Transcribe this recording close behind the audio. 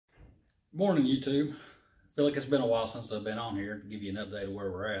Morning, YouTube. I feel like it's been a while since I've been on here to give you an update of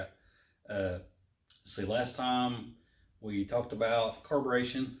where we're at. See, last time we talked about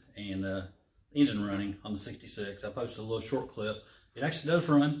carburation and engine running on the 66. I posted a little short clip. It actually does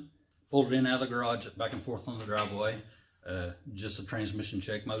run. Pulled it in out of the garage, back and forth on the driveway. Just a transmission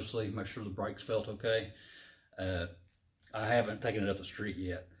check mostly, make sure the brakes felt okay. I haven't taken it up the street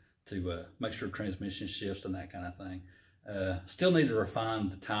yet to make sure transmission shifts and that kind of thing. Still need to refine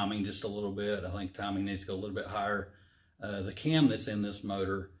the timing just a little bit. I think timing needs to go a little bit higher. The cam that's in this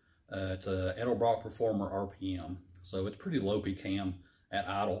motor, it's a Edelbrock Performer RPM. So it's pretty low P cam at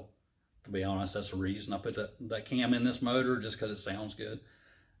idle. To be honest, that's the reason I put that cam in this motor, just because it sounds good.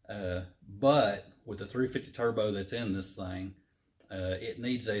 But with the 350 turbo that's in this thing, it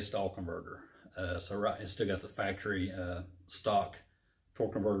needs a stall converter. It's still got the factory stock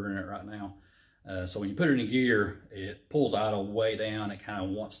torque converter in it right now. So when you put it in gear, it pulls idle way down. It kind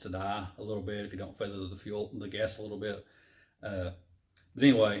of wants to die a little bit if you don't feather the gas a little bit. But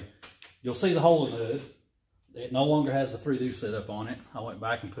anyway, you'll see the hole in the hood. It no longer has a 3-deuce setup on it. I went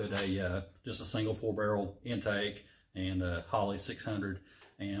back and put just a single 4-barrel intake and a Holley 600,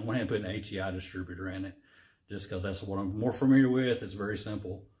 and went ahead and put an HEI distributor in it, just because that's what I'm more familiar with. It's very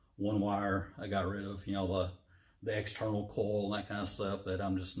simple, one wire. I got rid of the external coil and that kind of stuff that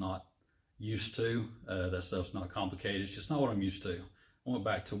I'm just not used to. That stuff's not complicated. It's just not what I'm used to. I went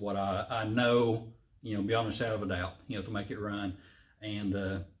back to what I know, beyond a shadow of a doubt, to make it run.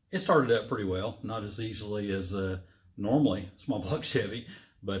 And it started up pretty well, not as easily as normally small block Chevy,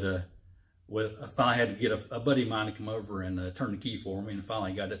 but I finally had to get a buddy of mine to come over and turn the key for me, and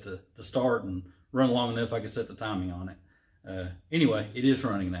finally got it to start and run long enough I could set the timing on it. Anyway, it is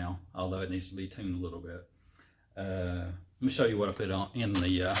running now, although it needs to be tuned a little bit. Let me show you what I put on in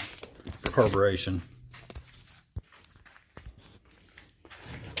the carburation.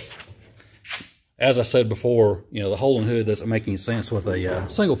 As I said before, the hole in the hood doesn't make any sense with a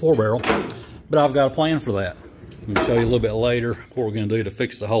single 4-barrel, but I've got a plan for that. I'm going to show you a little bit later what we're going to do to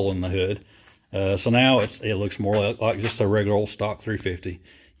fix the hole in the hood. So now it looks more like just a regular old stock 350,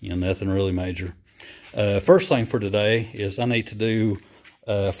 nothing really major. First thing for today is I need to do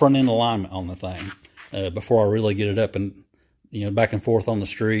front end alignment on the thing before I really get it up and back and forth on the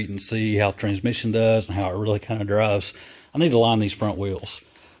street and see how transmission does and how it really kind of drives. I need to line these front wheels.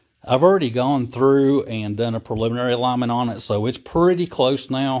 I've already gone through and done a preliminary alignment on it, so it's pretty close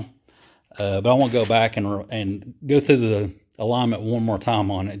now. But I want to go back and go through the alignment one more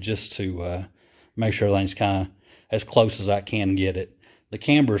time on it, just to make sure everything's kind of as close as I can get it. The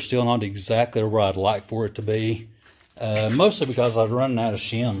camber is still not exactly where I'd like for it to be, mostly because I was running out of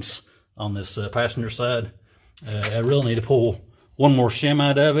shims on this passenger side. I really need to pull one more shim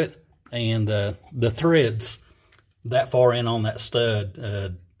out of it, and the threads that far in on that stud,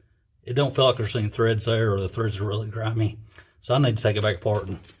 it don't feel like there's any threads there, or the threads are really grimy. So I need to take it back apart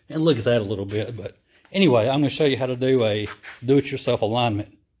and look at that a little bit. But anyway, I'm going to show you how to do a do-it-yourself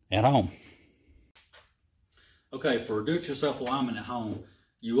alignment at home. Okay, for do-it-yourself alignment at home,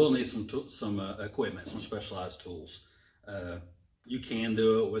 you will need some equipment, some specialized tools. You can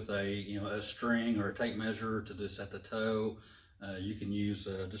do it with a string or a tape measure to just set the toe. You can use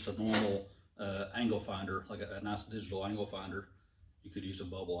just a normal angle finder, like a nice digital angle finder. You could use a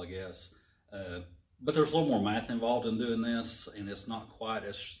bubble, I guess. But there's a little more math involved in doing this, and it's not quite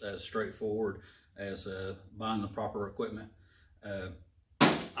as straightforward as buying the proper equipment.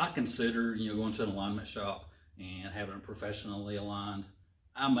 I consider going to an alignment shop and having it professionally aligned.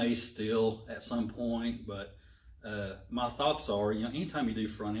 I may still at some point, but my thoughts are, anytime you do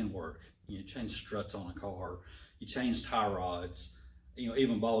front end work, you change struts on a car, you change tie rods,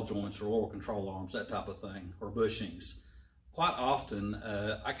 even ball joints or oil control arms, that type of thing, or bushings. Quite often,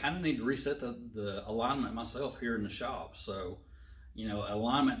 I kind of need to reset the alignment myself here in the shop. So,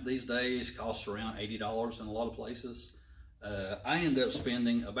 alignment these days costs around $80 in a lot of places. I end up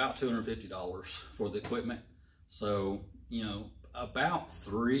spending about $250 for the equipment. So, about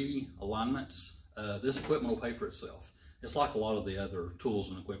 3 alignments, this equipment will pay for itself. It's like a lot of the other tools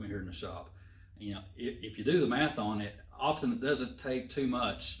and equipment here in the shop. If you do the math on it, often it doesn't take too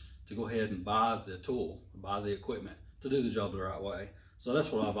much to go ahead and buy the tool, buy the equipment to do the job the right way. So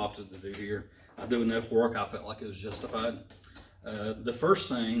that's what I've opted to do here. I do enough work, I felt like it was justified. The first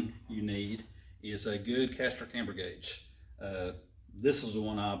thing you need is a good caster camber gauge. This is the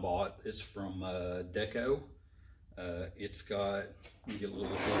one I bought. It's from Deco. It's got, let me get a little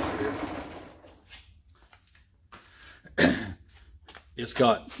bit closer here. It's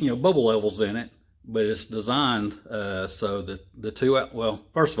got, bubble levels in it, but it's designed so that the two, well,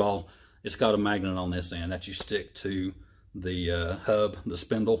 first of all, it's got a magnet on this end that you stick to the hub, the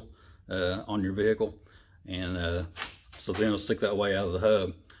spindle. on your vehicle. And so then it'll stick that way out of the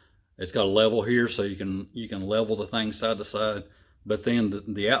hub. It's got a level here, so you can level the thing side to side. But then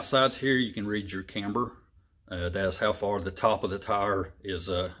the outsides here, you can read your camber. That's how far the top of the tire is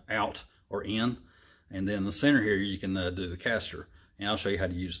out or in. And then the center here, you can do the caster. And I'll show you how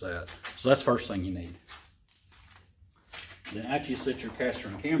to use that. So that's the first thing you need. Then after you set your caster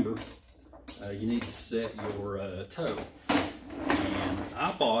and camber, you need to set your toe. And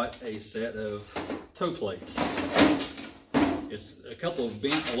I bought a set of toe plates. It's a couple of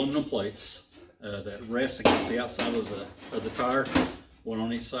bent aluminum plates that rest against the outside of the tire, one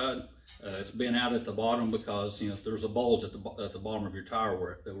on each side. It's bent out at the bottom because there's a bulge at the bottom of your tire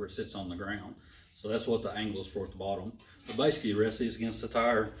where it sits on the ground. So that's what the angle is for at the bottom. But basically, you rest these against the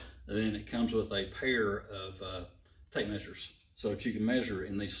tire, and then it comes with a pair of tape measures, so that you can measure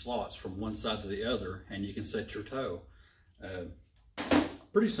in these slots from one side to the other, and you can set your toe.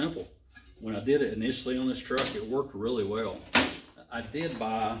 Pretty simple. When I did it initially on this truck, it worked really well. I did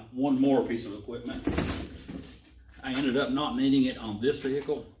buy one more piece of equipment. I ended up not needing it on this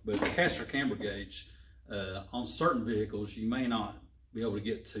vehicle, but the caster camber gauge, on certain vehicles, you may not be able to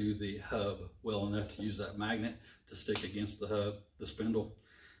get to the hub well enough to use that magnet to stick against the hub, the spindle.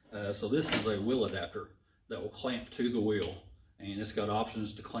 So this is a wheel adapter that will clamp to the wheel, and it's got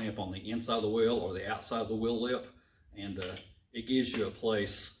options to clamp on the inside of the wheel or the outside of the wheel lip, and it gives you a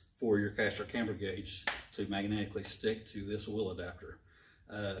place for your caster camber gauge to magnetically stick to this wheel adapter.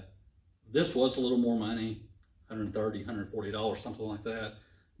 This was a little more money, $130, $140, something like that,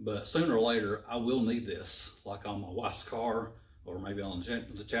 but sooner or later I will need this, like on my wife's car, or maybe on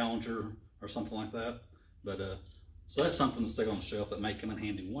the Challenger or something like that. But so that's something to stick on the shelf that may come in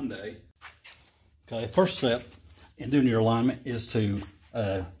handy one day. Okay, first step in doing your alignment is to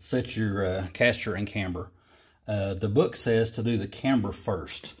set your caster and camber. The book says to do the camber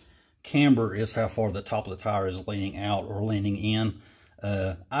first. Camber is how far the top of the tire is leaning out or leaning in.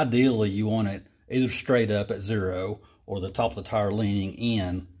 Ideally, you want it either straight up at 0 or the top of the tire leaning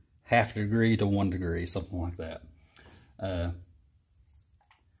in 1/2 degree to 1 degree, something like that.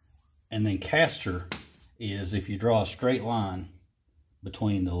 And then caster is if you draw a straight line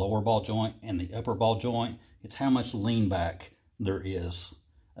between the lower ball joint and the upper ball joint, it's how much lean back there is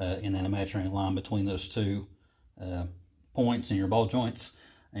in that imaginary line between those two points in your ball joints.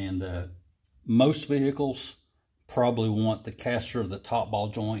 And most vehicles probably want the caster of the top ball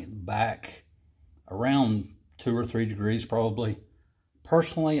joint back around 2 or 3 degrees probably.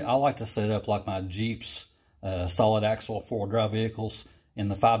 Personally, I like to set up like my Jeep's solid axle 4-wheel drive vehicles in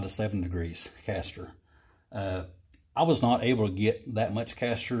the 5 to 7 degrees caster. I was not able to get that much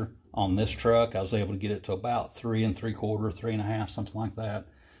caster on this truck. I was able to get it to about 3 3/4, 3 1/2, something like that,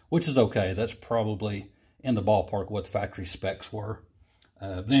 which is okay. That's probably in the ballpark what the factory specs were.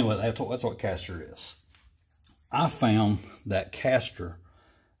 But anyway, that's what caster is. I found that caster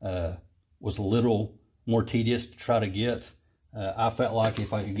was a little more tedious to try to get. I felt like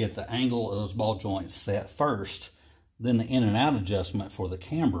if I could get the angle of those ball joints set first, then the in and out adjustment for the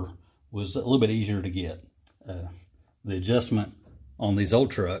camber was a little bit easier to get. The adjustment on these old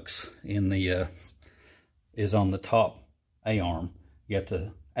trucks is on the top A-arm. You have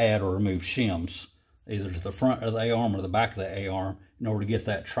to add or remove shims, either to the front of the A-arm or the back of the A-arm, in order to get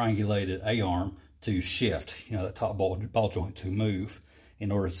that triangulated A-arm to shift, that top ball joint to move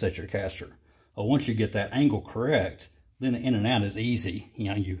in order to set your caster. Well, once you get that angle correct, then the in and out is easy.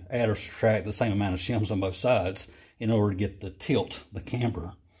 You add or subtract the same amount of shims on both sides in order to get the tilt, the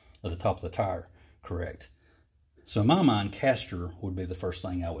camber of the top of the tire correct. So in my mind, caster would be the first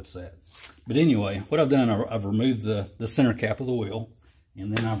thing I would set. But anyway, what I've done, I've removed the center cap of the wheel,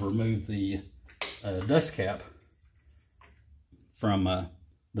 and then I've removed the dust cap from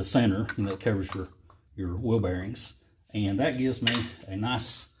the center, that covers your wheel bearings. And that gives me a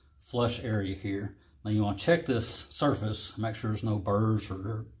nice flush area here. Now you want to check this surface, make sure there's no burrs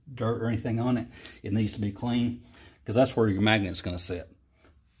or dirt or anything on it. It needs to be clean, because that's where your magnet's going to sit.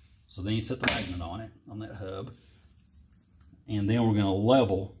 So then you set the magnet on it, on that hub. And then we're going to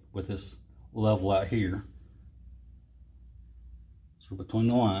level with this level out here. So between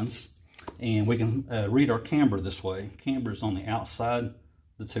the lines. And we can read our camber this way. Camber is on the outside,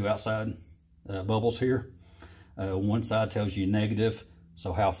 the two outside bubbles here. One side tells you negative,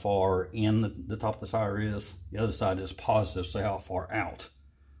 so how far in the top of the tire is. The other side is positive, so how far out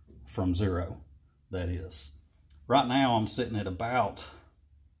from 0 that is. Right now I'm sitting at about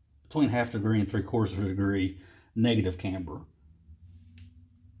between 1/2 degree and 3/4 degree negative camber.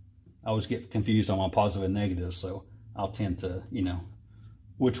 I always get confused on my positive and negative, so I'll tend to,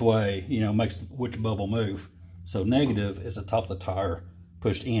 which way, makes which bubble move. So negative is the top of the tire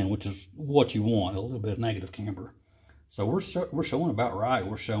pushed in, which is what you want, a little bit of negative camber. So we're showing about right.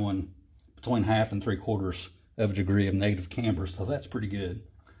 We're showing between 1/2 and 3/4 of a degree of negative camber, so that's pretty good.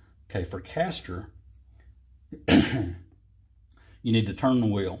 Okay, for caster, you need to turn the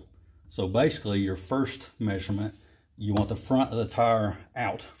wheel. So basically your first measurement, you want the front of the tire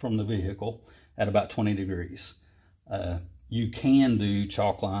out from the vehicle at about 20 degrees. You can do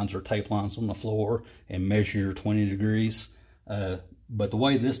chalk lines or tape lines on the floor and measure your 20 degrees. But the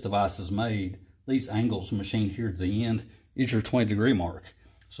way this device is made, these angles machined here to the end is your 20 degree mark.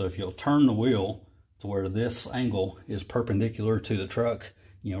 So if you'll turn the wheel to where this angle is perpendicular to the truck,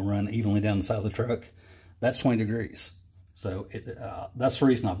 you know, run evenly down the side of the truck, that's 20 degrees. So that's the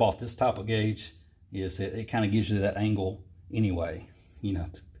reason I bought this type of gauge, is it kind of gives you that angle anyway, you know,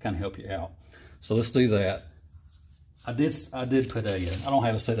 to kind of help you out. So let's do that. I did put I don't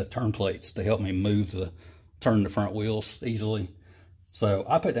have a set of turn plates to help me turn the front wheels easily. So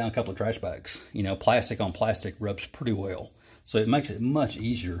I put down a couple of trash bags. You know, plastic on plastic rubs pretty well. So it makes it much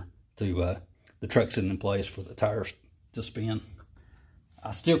easier to, the truck sitting in place for the tires to spin.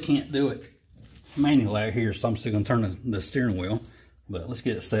 I still can't do it manually out here, so I'm still gonna turn the steering wheel, but let's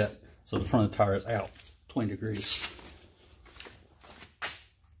get it set so the front of the tire is out 20 degrees.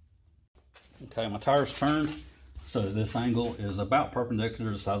 Okay, my tire's turned, so this angle is about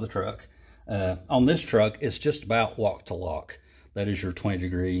perpendicular to the side of the truck. On this truck, it's just about lock to lock. That is your 20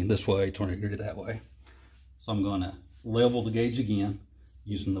 degree this way, 20 degree that way. So I'm gonna level the gauge again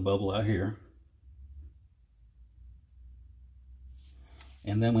using the bubble out here.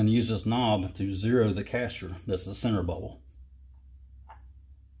 And then I'm going to use this knob to zero the caster. That's the center bubble.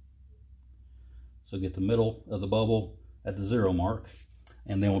 So get the middle of the bubble at the 0 mark.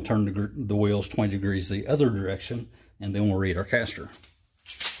 And then we'll turn the wheels 20 degrees the other direction. And then we'll read our caster.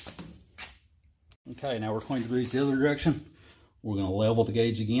 Okay, now we're 20 degrees the other direction. We're going to level the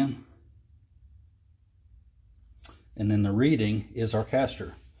gauge again. And then the reading is our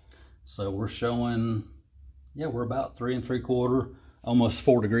caster. So we're showing, yeah, we're about 3 3/4, almost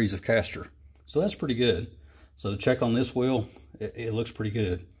 4 degrees of caster. So that's pretty good. So to check on this wheel, it looks pretty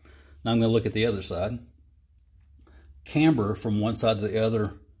good. Now I'm going to look at the other side. Camber from one side to the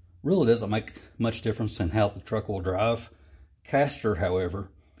other really doesn't make much difference in how the truck will drive. Caster, however,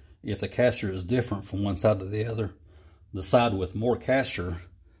 if the caster is different from one side to the other, the side with more caster,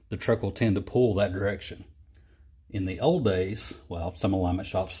 the truck will tend to pull that direction. In the old days, well, some alignment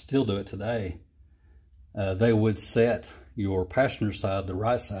shops still do it today, they would set your passenger side, the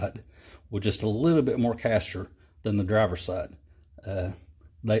right side, with just a little bit more caster than the driver's side.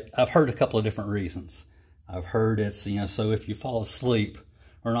 I've heard a couple of different reasons. I've heard it's, you know, so if you fall asleep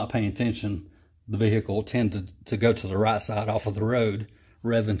or not paying attention, the vehicle will tend to go to the right side off of the road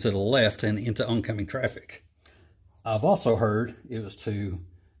rather than to the left and into oncoming traffic. I've also heard it was to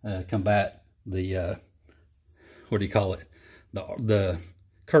combat the, what do you call it? The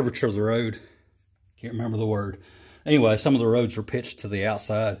curvature of the road. Can't remember the word. Anyway, some of the roads are pitched to the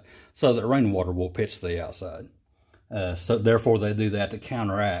outside so that rainwater will pitch to the outside. So therefore they do that to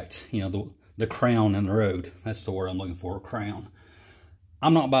counteract, you know, the crown in the road. That's the word I'm looking for, crown.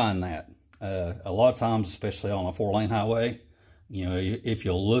 I'm not buying that. A lot of times, especially on a 4-lane highway, you know, if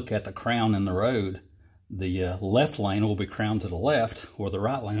you look at the crown in the road, the left lane will be crowned to the left, or the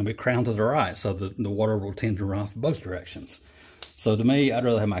right lane will be crowned to the right. So the water will tend to run off both directions. So to me, I'd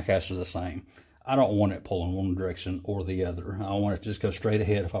rather have my caster the same. I don't want it pulling one direction or the other. I want it to just go straight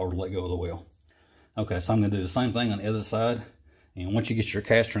ahead if I were to let go of the wheel. Okay, so I'm going to do the same thing on the other side. And once you get your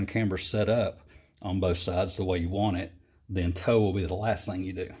caster and camber set up on both sides the way you want it, then tow will be the last thing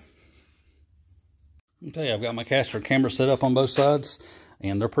you do. Okay, I've got my caster and camber set up on both sides,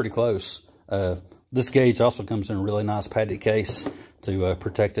 and they're pretty close. This gauge also comes in a really nice padded case to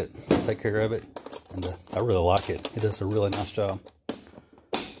protect it, take care of it. And I really like it. It does a really nice job.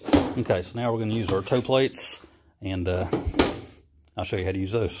 Okay, so now we're going to use our toe plates, and I'll show you how to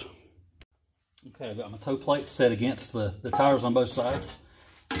use those. Okay, I've got my toe plates set against the tires on both sides.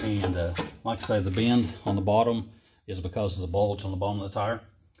 And like I say, the bend on the bottom is because of the bulge on the bottom of the tire.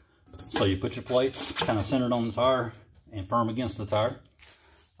 So you put your plates kind of centered on the tire and firm against the tire.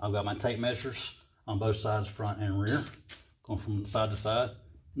 I've got my tape measures on both sides, front and rear, going from side to side.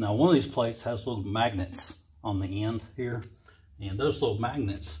 Now, one of these plates has little magnets on the end here, and those little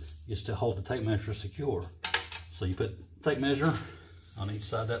magnets is to hold the tape measure secure. So you put tape measure on each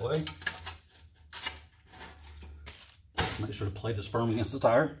side that way. Make sure the plate is firm against the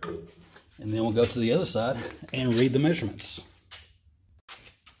tire. And then we'll go to the other side and read the measurements.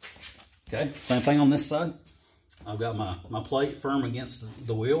 Okay, same thing on this side. I've got my plate firm against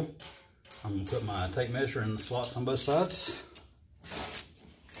the wheel. I'm going to put my tape measure in the slots on both sides.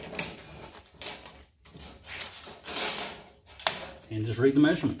 and just read the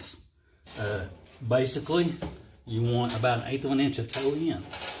measurements. Basically, you want about 1/8 of an inch of toe in.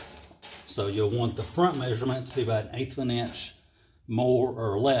 So you'll want the front measurement to be about 1/8 of an inch more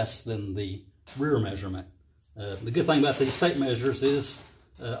or less than the rear measurement. The good thing about these tape measures is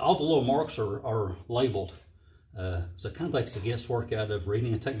all the little marks are labeled. So it kind of takes the guesswork out of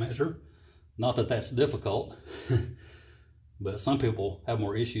reading a tape measure. Not that that's difficult, but some people have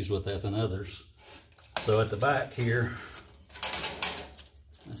more issues with that than others. So at the back here,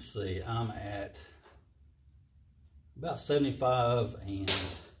 let's see, I'm at about 75 and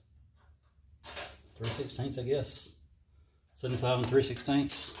 3/16, I guess. 75 and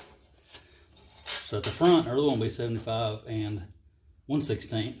 3/16. So at the front, I really want to be 75 and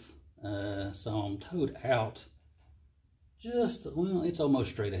 1/16. So I'm toed out just, well, it's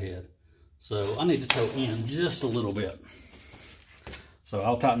almost straight ahead. So I need to toe in just a little bit. So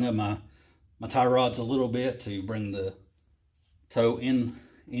I'll tighten up my tie rods a little bit to bring the toe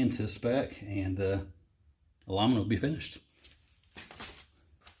into spec, and the alignment will be finished.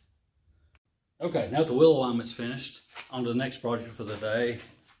 Okay, now that the wheel alignment's finished, on to the next project for the day,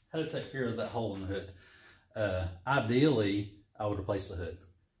 how to take care of that hole in the hood. Ideally, I would replace the hood.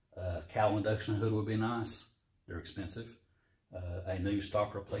 Cowl induction hood would be nice. They're expensive. A new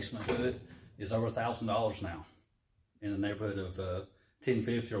stock replacement hood is over $1,000 now, in the neighborhood of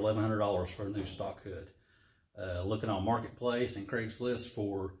 $1,050 or $1,100 for a new stock hood. Looking on Marketplace and Craigslist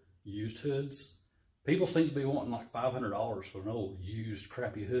for used hoods, people seem to be wanting like $500 for an old used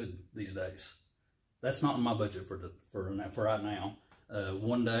crappy hood these days. That's not in my budget for right now.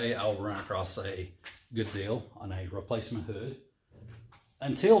 One day I'll run across a good deal on a replacement hood.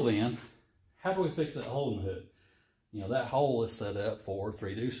 Until then, how do we fix that hole in the hood? You know, that hole is set up for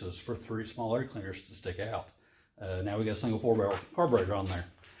 3 deuces for 3 small air cleaners to stick out. Now we got a single 4-barrel carburetor on there.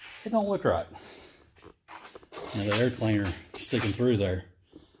 It don't look right. And the air cleaner sticking through there.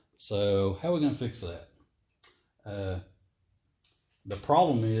 So how are we going to fix that? The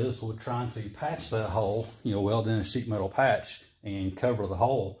problem is we're trying to patch that hole, you know, weld in a sheet metal patch and cover the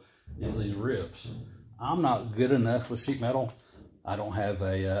hole, is these ribs. I'm not good enough with sheet metal. I don't have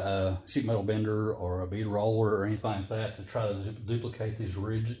a sheet metal bender or a bead roller or anything like that to try to duplicate these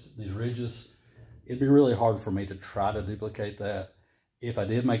ridges. It'd be really hard for me to try to duplicate that. If I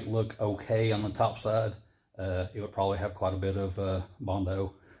did make it look okay on the top side, it would probably have quite a bit of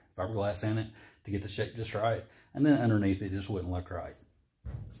Bondo fiberglass in it to get the shape just right. And then underneath it just wouldn't look right.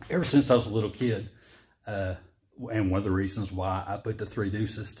 Ever since I was a little kid, and one of the reasons why I put the 3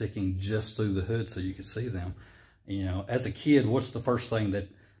 deuces sticking just through the hood so you could see them. You know, as a kid, what's the first thing that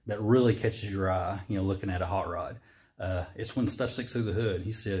really catches your eye, you know, looking at a hot rod? It's when stuff sticks through the hood.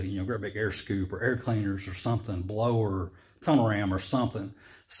 He said, you know, grab a big air scoop or air cleaners or something, blower, tunnel ram or something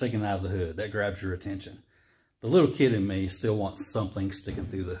sticking out of the hood. That grabs your attention. The little kid in me still wants something sticking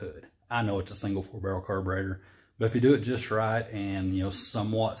through the hood. I know it's a single 4-barrel carburetor, but if you do it just right and, you know,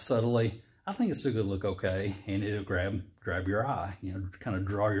 somewhat subtly, I think it's still going to look okay, and it'll grab your eye, you know, kind of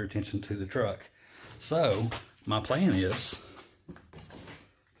draw your attention to the truck. So my plan is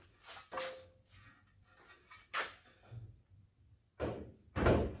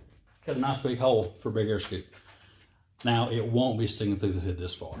got a nice big hole for a big air scoop. Now it won't be sticking through the hood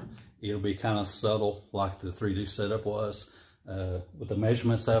this far. It'll be kind of subtle like the 3 deuce setup was. With the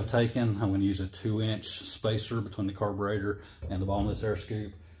measurements that I've taken, I'm going to use a 2-inch spacer between the carburetor and the bottom of this air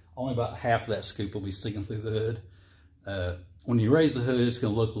scoop. Only about half of that scoop will be sticking through the hood. When you raise the hood, it's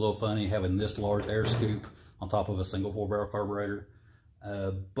going to look a little funny having this large air scoop on top of a single 4-barrel carburetor.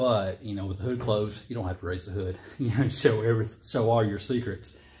 But, you know, with the hood closed, you don't have to raise the hood. You know, show all your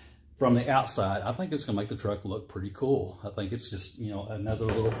secrets. From the outside, I think it's going to make the truck look pretty cool. I think it's just, you know, another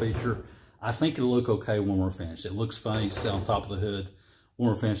little feature. I think it'll look okay when we're finished. It looks funny to sit on top of the hood. When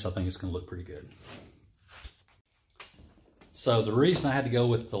we're finished, I think it's going to look pretty good. So the reason I had to go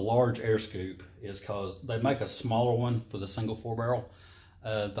with the large air scoop is because they make a smaller one for the single 4-barrel.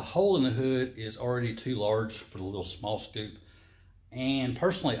 The hole in the hood is already too large for the little small scoop. And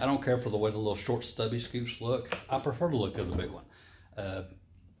personally, I don't care for the way the little short stubby scoops look. I prefer the look of the big one.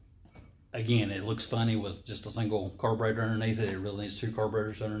 Again, it looks funny with just a single carburetor underneath it. It really needs 2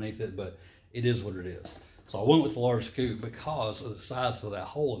 carburetors underneath it, but it is what it is. So I went with the large scoop because of the size of that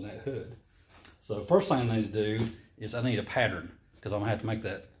hole in that hood. So the first thing I need to do is I need a pattern, because I'm going to have to make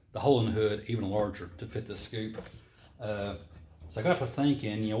the hole in the hood even larger to fit this scoop. So I got to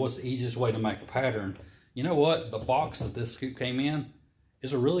thinking, you know, what's the easiest way to make a pattern? You know what? The box that this scoop came in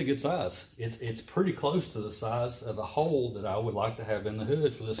is a really good size. It's pretty close to the size of the hole that I would like to have in the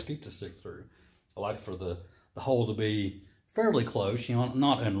hood for the scoop to stick through. I like for the hole to be fairly close, you know,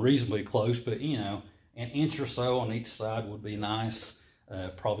 not unreasonably close, but, you know, An inch or so on each side would be nice.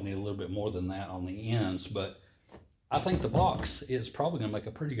 Probably need a little bit more than that on the ends, but I think the box is probably gonna make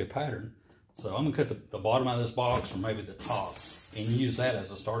a pretty good pattern. So I'm gonna cut the bottom of this box, or maybe the top, and use that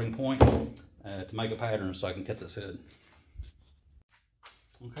as a starting point to make a pattern so I can cut this hood.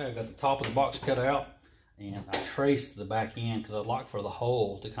 Okay, I got the top of the box cut out, and I traced the back end because I'd like for the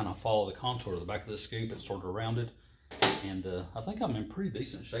hole to kind of follow the contour of the back of the scoop. It's sort of rounded, and I think I'm in pretty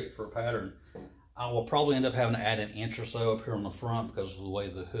decent shape for a pattern. I will probably end up having to add an inch or so up here on the front because of the way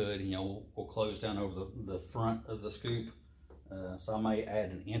the hood, you know, will close down over the front of the scoop. So I may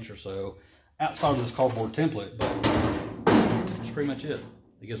add an inch or so outside of this cardboard template, but that's pretty much it.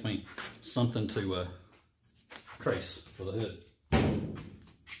 It gives me something to trace for the hood.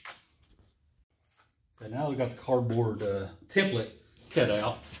 Okay, now we've got the cardboard template cut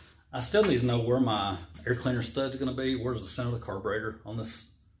out. I still need to know where my air cleaner stud's gonna be. Where's the center of the carburetor on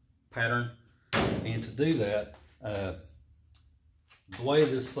this pattern? And to do that, the way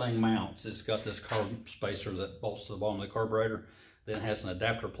this thing mounts, it's got this carb spacer that bolts to the bottom of the carburetor, then it has an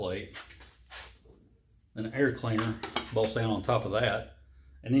adapter plate, then an air cleaner bolts down on top of that,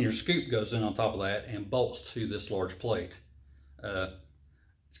 and then your scoop goes in on top of that and bolts to this large plate.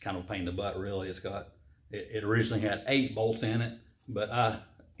 It's kind of a pain in the butt, really. It originally had 8 bolts in it, but I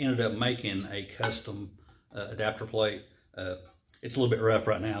ended up making a custom adapter plate. It's a little bit rough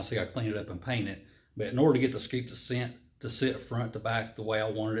right now, so I got to clean it up and paint it. But in order to get the scoop to sit front to back the way I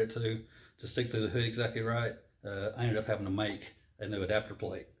wanted it to stick through the hood exactly right, I ended up having to make a new adapter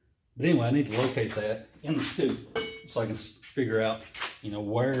plate. But anyway, I need to locate that in the scoop so I can figure out, you know,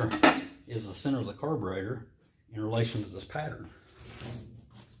 where is the center of the carburetor in relation to this pattern.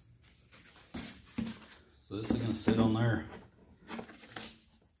 So this is going to sit on there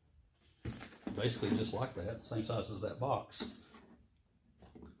basically just like that, same size as that box.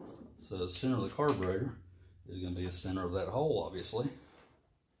 So the center of the carburetor is going to be the center of that hole, obviously.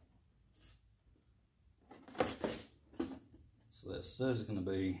 So that stud is going to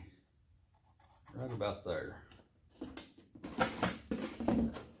be right about there.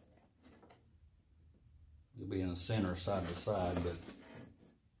 It'll be in the center side to side, but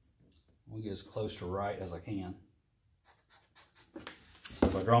we'll get as close to right as I can. So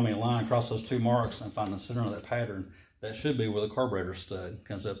if I draw me a line across those 2 marks and find the center of that pattern, that should be where the carburetor stud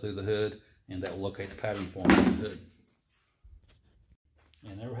comes up through the hood, and that will locate the pattern for me on the hood.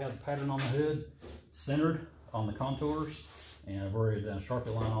 And there we have the pattern on the hood, centered on the contours, and I've already done a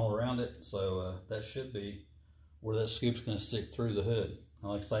Sharpie line all around it, so that should be where that scoop's going to stick through the hood.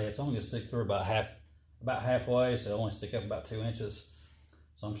 And like I say, it's only going to stick through about halfway, so it'll only stick up about 2 inches.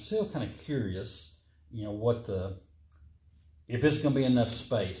 So I'm still kind of curious, you know, if it's going to be enough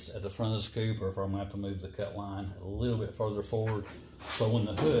space at the front of the scoop, or if I'm going to have to move the cut line a little bit further forward, so when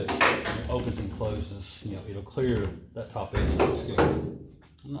the hood opens and closes, you know, it'll clear that top edge of the scoop.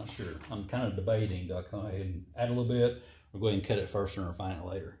 I'm not sure. I'm kind of debating, do I go ahead and add a little bit, or go ahead and cut it first and refine it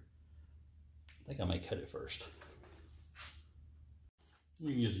later? I think I may cut it first.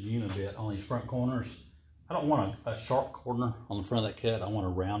 You use a unibit on these front corners. I don't want a sharp corner on the front of that cut. I want a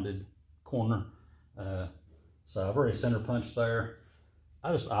rounded corner. So I've already center punched there.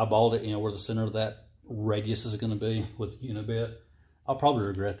 I just eyeballed it, you know, where the center of that radius is going to be with unibit. I'll probably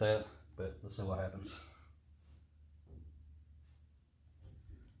regret that, but let's see what happens.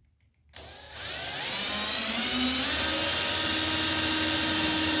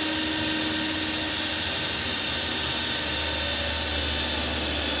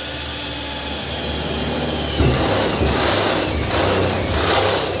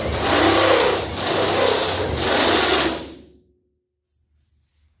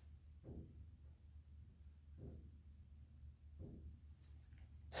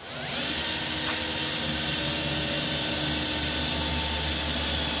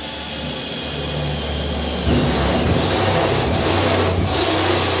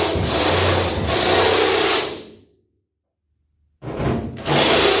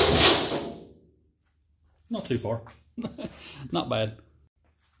 Not too far. Not bad.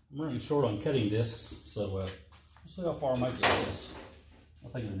 I'm running short on cutting discs, so we'll see how far I make it with this. I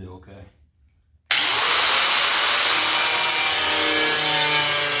think it'll do okay.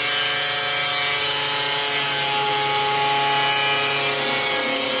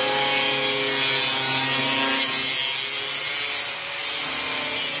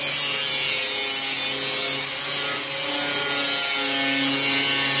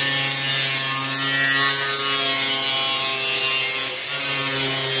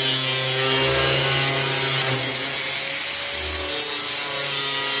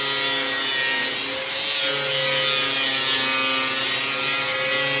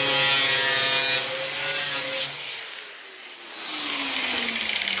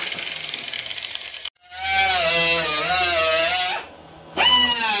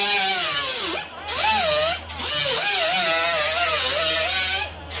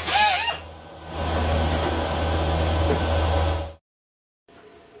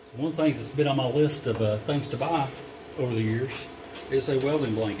 of the things that's been on my list of things to buy over the years is a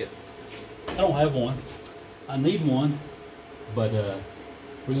welding blanket. I don't have one. I need one, but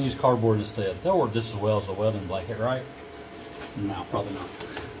we can use cardboard instead. They'll work just as well as a welding blanket, right? No, probably not.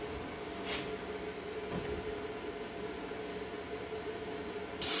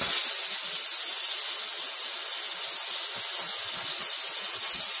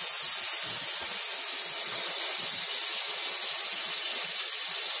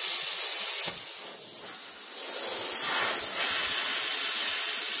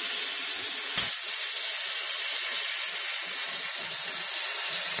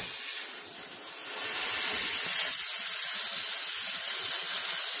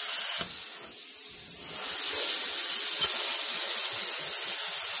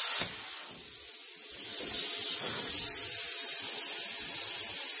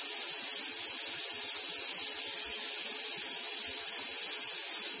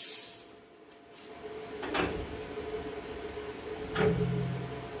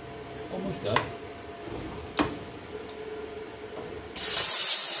 Almost got it.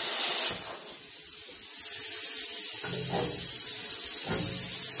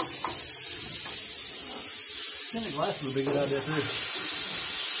 I think glass would be a good idea too.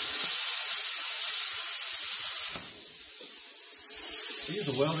 I used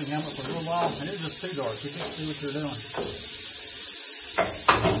a welding helmet for a little while and it was just too dark. You can't see what you're doing.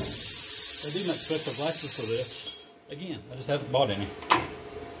 They do make special glasses for this. Again, I just haven't bought any.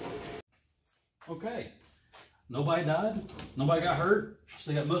 Okay, nobody died, nobody got hurt.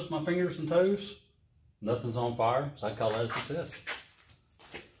 Still got most of my fingers and toes. Nothing's on fire, so I call that a success.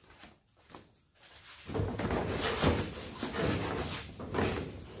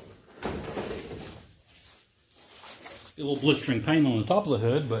 A little blistering paint on the top of the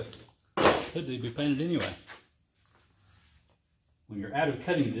hood, but hood need to be painted anyway. When you're out of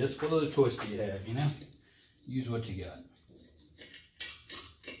cutting disc, what other choice do you have, you know? Use what you got.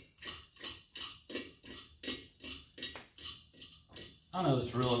 I know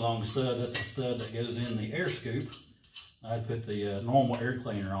this really long stud, that's a stud that goes in the air scoop. I'd put the normal air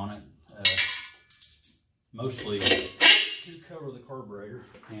cleaner on it, mostly to cover the carburetor,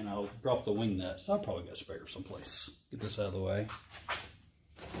 and I'll drop the wing nuts. I'll probably got a spare someplace. Get this out of the way.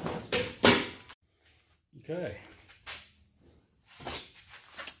 Okay.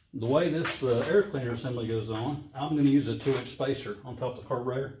 The way this air cleaner assembly goes on, I'm going to use a 2-inch spacer on top of the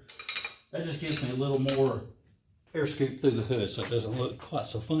carburetor. That just gives me a little more air scoop through the hood so it doesn't look quite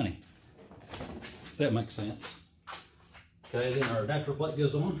so funny. If that makes sense. Okay, then our adapter plate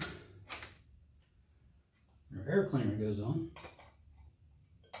goes on. Our air cleaner goes on.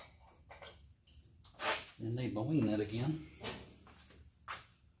 And need my wing nut again.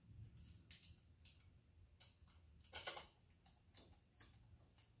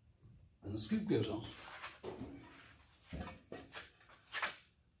 And the scoop goes on.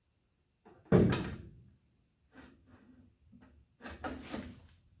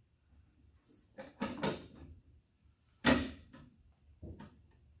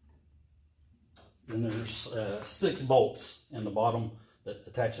 Then there's 6 bolts in the bottom that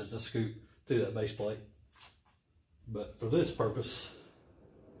attaches the scoop to that base plate. But for this purpose,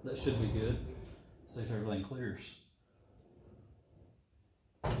 that should be good. See if everything clears.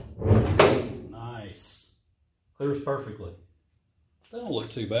 Nice. Clears perfectly. That don't look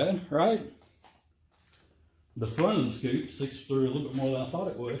too bad, right? The front of the scoop sticks through a little bit more than I thought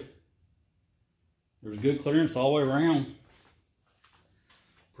it would. There's good clearance all the way around.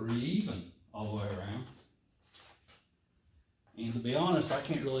 Pretty even all the way around. And to be honest, I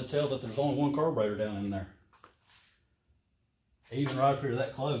can't really tell that there's only one carburetor down in there. Even right up here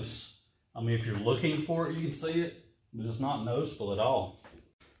that close. I mean, if you're looking for it, you can see it, but it's not noticeable at all.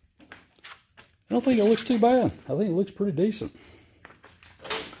 I don't think it looks too bad. I think it looks pretty decent.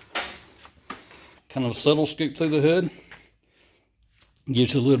 Kind of a subtle scoop through the hood.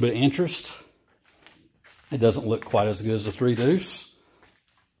 Gives you a little bit of interest. It doesn't look quite as good as a 3-deuce,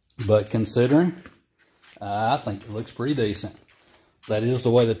 but considering, I think it looks pretty decent. That is the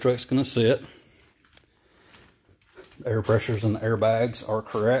way the truck's going to sit. The air pressures and the airbags are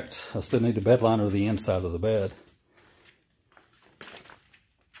correct. I still need the bed liner to the inside of the bed.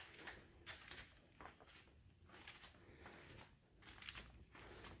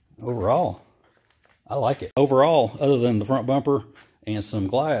 Overall, I like it. Overall, other than the front bumper and some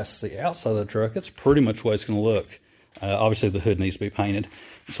glass, the outside of the truck, it's pretty much the way it's going to look. Obviously, the hood needs to be painted.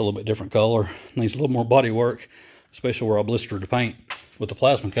 It's a little bit different color. Needs a little more body work, especially where I blistered the paint with the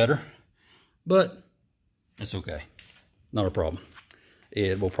plasma cutter. But it's okay. Not a problem.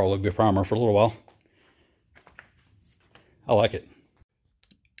 It will probably be a primer for a little while. I like it.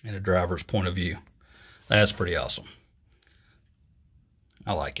 in a driver's point of view. That's pretty awesome.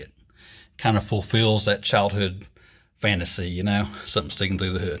 I like it. Kind of fulfills that childhood fantasy, you know, something sticking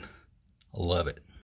through the hood. I love it.